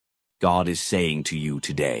God is saying to you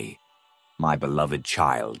today, my beloved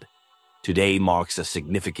child, today marks a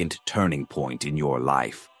significant turning point in your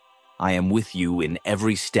life. I am with you in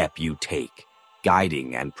every step you take,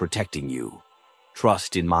 guiding and protecting you.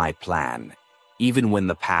 Trust in my plan, even when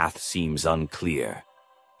the path seems unclear.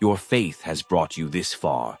 Your faith has brought you this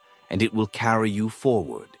far, and it will carry you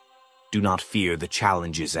forward. Do not fear the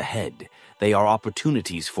challenges ahead. They are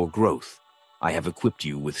opportunities for growth. I have equipped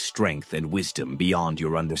you with strength and wisdom beyond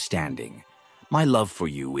your understanding. My love for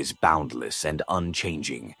you is boundless and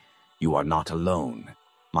unchanging. You are not alone.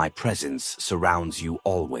 My presence surrounds you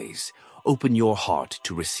always. Open your heart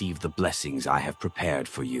to receive the blessings I have prepared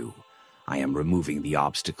for you. I am removing the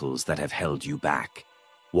obstacles that have held you back.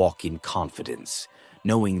 Walk in confidence,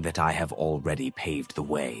 knowing that I have already paved the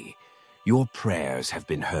way. Your prayers have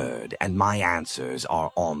been heard, and my answers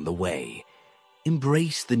are on the way.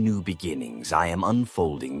 Embrace the new beginnings I am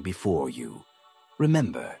unfolding before you.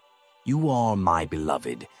 Remember, you are my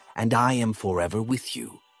beloved, and I am forever with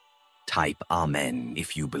you. Type Amen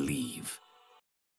if you believe.